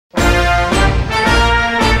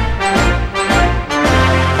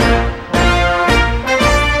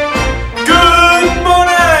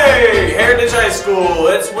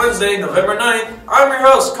Wednesday, November 9th. I'm your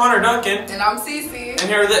host, Connor Duncan. And I'm Cece. And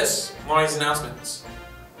here are this morning's announcements.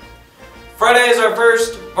 Friday is our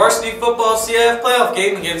first varsity football CIF playoff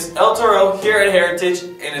game against El Toro here at Heritage,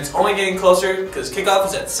 and it's only getting closer because kickoff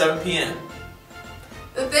is at 7 p.m.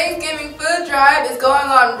 The Thanksgiving food drive is going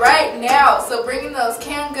on right now, so bring in those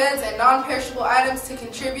canned goods and non-perishable items to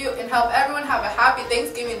contribute and help everyone have a happy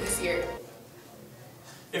Thanksgiving this year.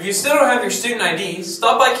 If you still don't have your student ID,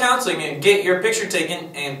 stop by counseling and get your picture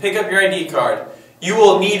taken and pick up your ID card. You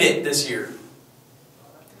will need it this year.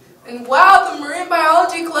 And wow, the Marine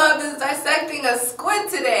Biology Club is dissecting a squid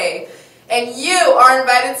today, and you are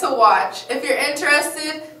invited to watch. If you're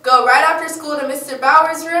interested, go right after school to Mr.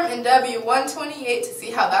 Bauer's room in W128 to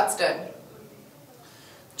see how that's done.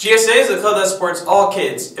 GSA is a club that supports all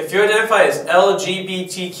kids. If you identify as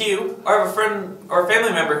LGBTQ or have a friend or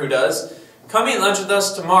family member who does, come eat lunch with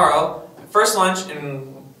us tomorrow. First lunch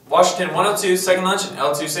in Washington 102, second lunch in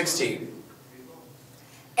L216.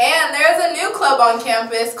 And there's a new club on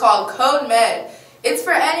campus called Code Med. It's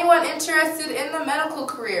for anyone interested in the medical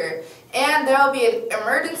career. And there will be an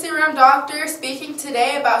emergency room doctor speaking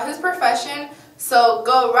today about his profession. So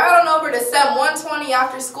go right on over to STEM 120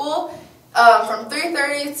 after school from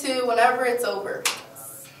 3:30 to whenever it's over.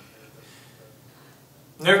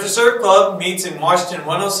 Nerve to Serve Club meets in Washington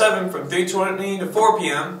 107 from 3:20 to 4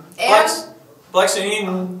 p.m. Blackstone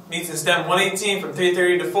Eden meets in STEM 118 from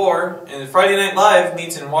 3:30 to 4, and Friday Night Live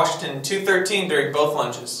meets in Washington 213 during both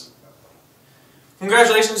lunches.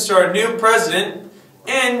 Congratulations to our new president,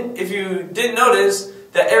 and if you didn't notice,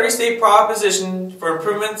 that every state proposition for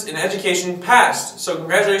improvements in education passed, so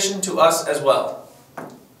congratulations to us as well.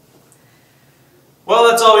 Well,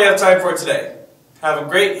 that's all we have time for today. Have a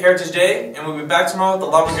great Heritage Day, and we'll be back tomorrow with a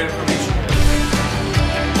lot more good information.